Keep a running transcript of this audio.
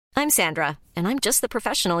I'm Sandra, and I'm just the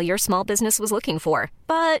professional your small business was looking for.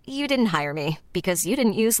 But you didn't hire me because you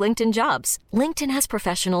didn't use LinkedIn Jobs. LinkedIn has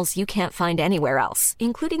professionals you can't find anywhere else,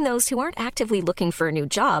 including those who aren't actively looking for a new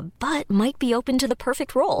job, but might be open to the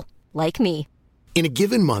perfect role, like me. In a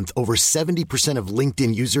given month, over 70% of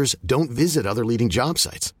LinkedIn users don't visit other leading job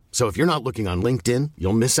sites. So if you're not looking on LinkedIn,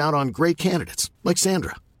 you'll miss out on great candidates like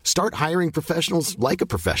Sandra. Start hiring professionals like a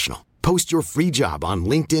professional. Post your free job on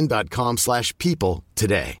linkedin.com/people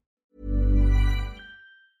today.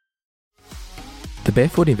 The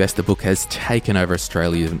Barefoot Investor book has taken over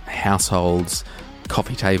Australian households,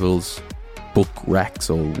 coffee tables, book racks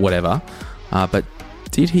or whatever. But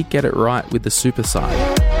did he get it right with the super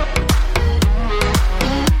side?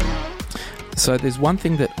 So there's one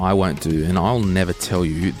thing that I won't do, and I'll never tell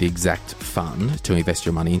you the exact fund to invest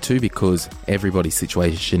your money into because everybody's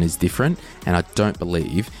situation is different, and I don't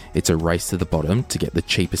believe it's a race to the bottom to get the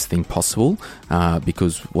cheapest thing possible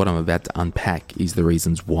because what I'm about to unpack is the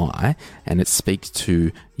reasons why, and it speaks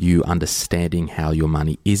to you understanding how your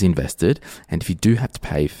money is invested, and if you do have to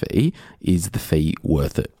pay a fee, is the fee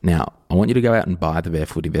worth it? Now, I want you to go out and buy The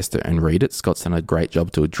Barefoot Investor and read it. Scott's done a great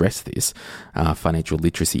job to address this financial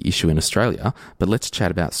literacy issue in Australia, but let's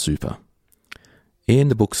chat about super. In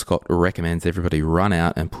the book, Scott recommends everybody run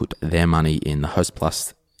out and put their money in the Host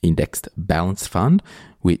Plus Indexed Balanced Fund,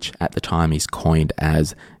 which at the time is coined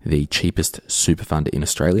as the cheapest super fund in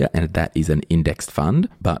Australia, and that is an indexed fund.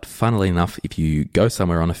 But funnily enough, if you go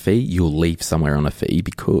somewhere on a fee, you'll leave somewhere on a fee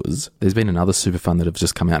because there's been another super fund that have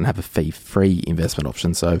just come out and have a fee-free investment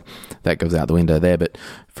option, so that goes out the window there. But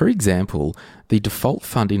for example, the default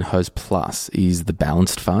fund in Host Plus is the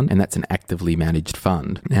Balanced Fund, and that's an actively managed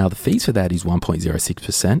fund. Now, the fees for that is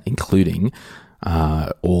 1.06%, including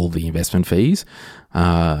all the investment fees,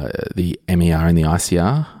 the MER and the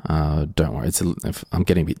ICR. Don't worry, I'm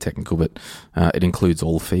getting a bit technical, but it includes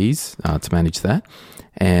all fees to manage that.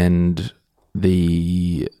 And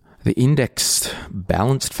the indexed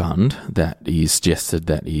balanced fund that is suggested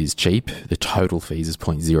that is cheap, the total fees is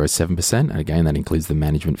 0.07%. And again, that includes the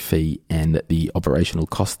management fee and the operational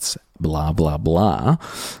costs, blah, blah, blah.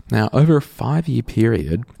 Now, over a 5-year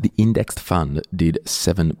period, the indexed fund did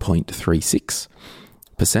 7.36%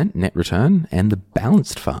 net return, and the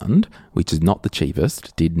balanced fund, which is not the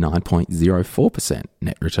cheapest, did 9.04%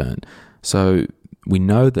 net return. So we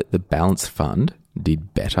know that the balanced fund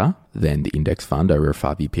did better than the index fund over a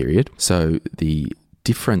 5-year period. So the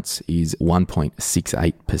difference is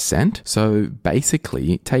 1.68%. So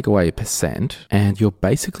basically, take away a percent and you're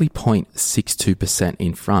basically 0.62%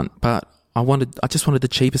 in front. But I just wanted the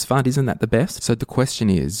cheapest fund. Isn't that the best? So the question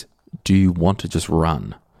is, do you want to just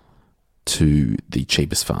run to the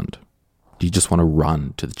cheapest fund? Do you just want to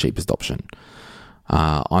run to the cheapest option?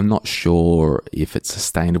 I'm not sure if it's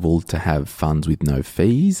sustainable to have funds with no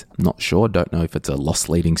fees. Not sure. Don't know if it's a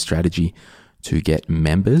loss-leading strategy to get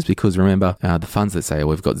members, because remember, the funds that say,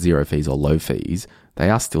 we've got zero fees or low fees, they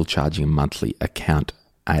are still charging a monthly account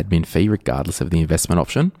admin fee regardless of the investment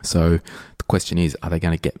option. So the question is, are they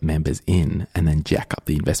going to get members in and then jack up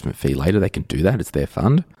the investment fee later? They can do that. It's their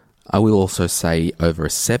fund. I will also say over a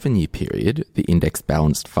 7-year period, the index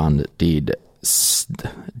balanced fund did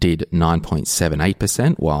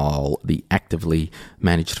 9.78%, while the actively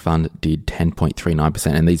managed fund did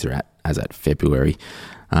 10.39%, and these are as at February.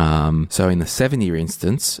 So in the 7-year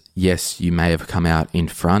instance, yes, you may have come out in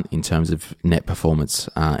front in terms of net performance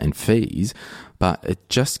and fees, but it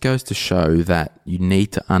just goes to show that you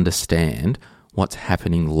need to understand what's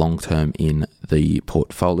happening long-term in the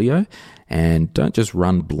portfolio, and don't just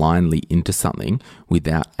run blindly into something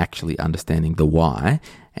without actually understanding the why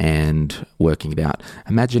and working it out.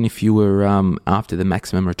 Imagine if you were after the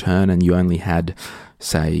maximum return and you only had,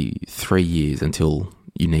 say, 3 years until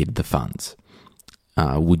you needed the funds.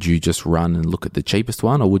 Would you just run and look at the cheapest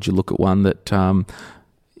one, or would you look at one that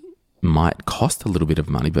might cost a little bit of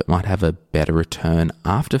money but might have a better return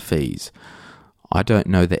after fees? I don't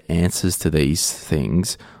know the answers to these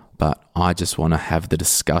things, but I just want to have the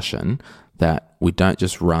discussion that we don't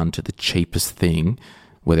just run to the cheapest thing,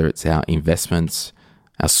 whether it's our investments,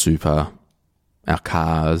 our super, our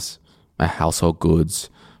cars, our household goods.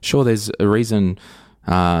 Sure, there's a reason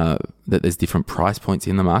that there's different price points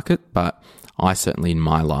in the market, but I certainly in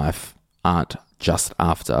my life aren't just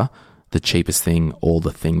after the cheapest thing or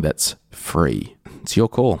the thing that's free. It's your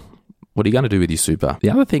call. What are you going to do with your super? The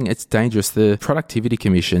other thing, it's dangerous. The Productivity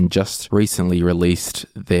Commission just recently released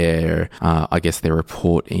their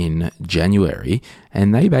report in January,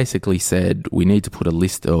 and they basically said we need to put a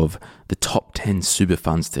list of the top 10 super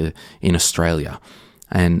funds in Australia.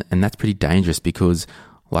 And that's pretty dangerous because,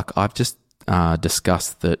 like I've just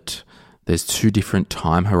discussed, that there's two different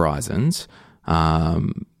time horizons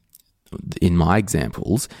in my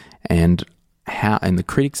examples, and the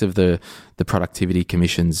critics of the Productivity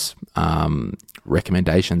Commission's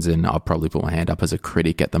recommendations, and I'll probably put my hand up as a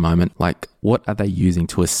critic at the moment, like what are they using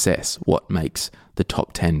to assess what makes the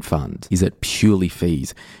top 10 funds? Is it purely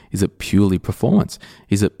fees? Is it purely performance?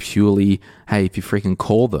 Is it purely, hey, if you freaking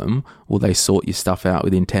call them, will they sort your stuff out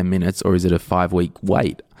within 10 minutes, or is it a 5-week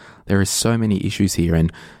wait? There are so many issues here, and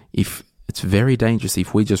if it's very dangerous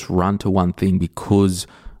if we just run to one thing because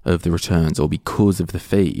of the returns or because of the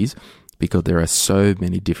fees, because there are so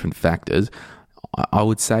many different factors. I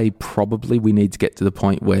would say probably we need to get to the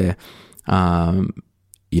point where,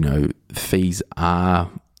 fees are,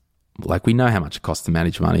 like, we know how much it costs to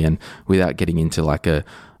manage money, and without getting into like a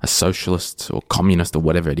socialist or communist or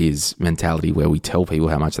whatever it is mentality where we tell people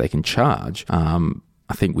how much they can charge,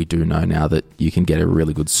 I think we do know now that you can get a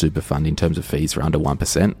really good super fund in terms of fees for under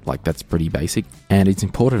 1%. Like, that's pretty basic. And it's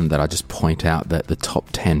important that I just point out that the top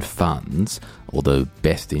 10 funds, or the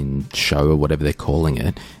best in show or whatever they're calling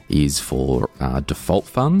it, is for default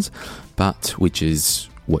funds, but which is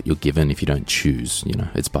what you're given if you don't choose.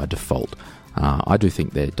 It's by default. I do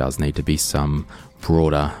think there does need to be some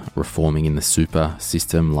broader reforming in the super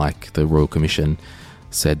system, like the Royal Commission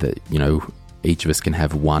said that, each of us can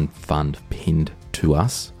have one fund pinned to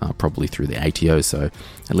us, probably through the ATO. So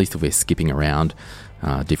at least if we're skipping around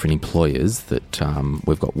different employers, that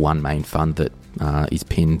we've got one main fund that is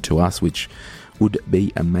pinned to us, which would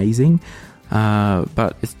be amazing.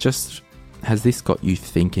 But it's just, has this got you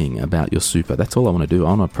thinking about your super? That's all I want to do.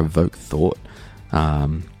 I want to provoke thought.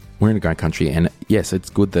 We're in a great country, and yes,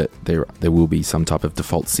 it's good that there will be some type of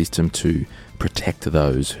default system to protect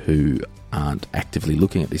those who aren't actively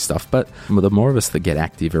looking at this stuff. But the more of us that get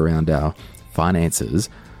active around our finances,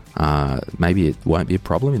 maybe it won't be a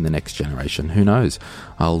problem in the next generation. Who knows?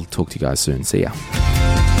 I'll talk to you guys soon. See ya.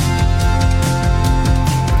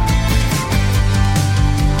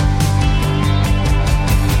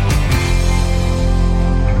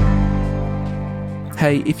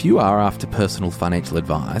 Hey, if you are after personal financial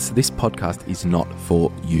advice, this podcast is not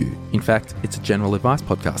for you. In fact, it's a general advice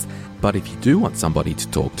podcast. But if you do want somebody to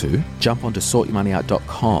talk to, jump onto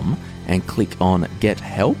sortyourmoneyout.com and click on Get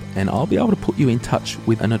Help, and I'll be able to put you in touch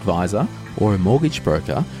with an advisor or a mortgage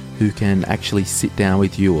broker who can actually sit down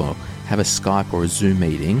with you or have a Skype or a Zoom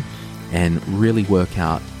meeting and really work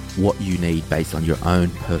out what you need based on your own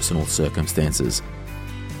personal circumstances.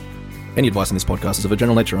 Any advice on this podcast is of a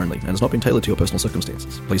general nature only and has not been tailored to your personal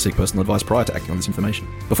circumstances. Please seek personal advice prior to acting on this information.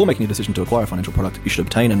 Before making a decision to acquire a financial product, you should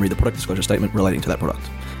obtain and read the product disclosure statement relating to that product.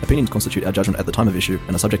 Opinions constitute our judgment at the time of issue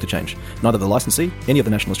and are subject to change. Neither the licensee, any of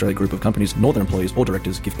the National Australia Group of companies, nor their employees or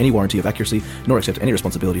directors give any warranty of accuracy, nor accept any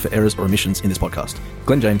responsibility for errors or omissions in this podcast.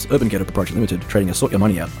 Glenn James, Urban Ghetto Proprietary Limited, trading as Sort Your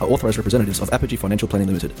Money Out, are authorised representatives of Apogee Financial Planning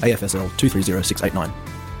Limited, AFSL 230689.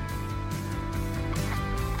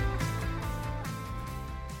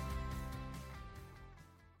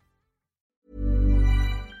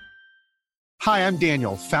 Hi, I'm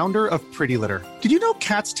Daniel, founder of Pretty Litter. Did you know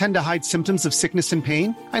cats tend to hide symptoms of sickness and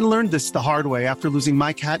pain? I learned this the hard way after losing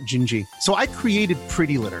my cat, Gingy. So I created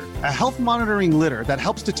Pretty Litter, a health monitoring litter that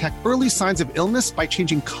helps detect early signs of illness by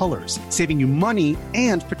changing colors, saving you money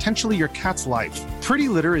and potentially your cat's life. Pretty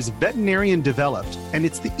Litter is veterinarian developed, and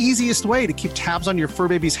it's the easiest way to keep tabs on your fur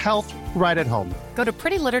baby's health right at home. Go to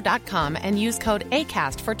prettylitter.com and use code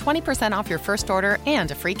ACAST for 20% off your first order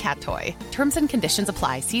and a free cat toy. Terms and conditions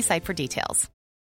apply. See site for details.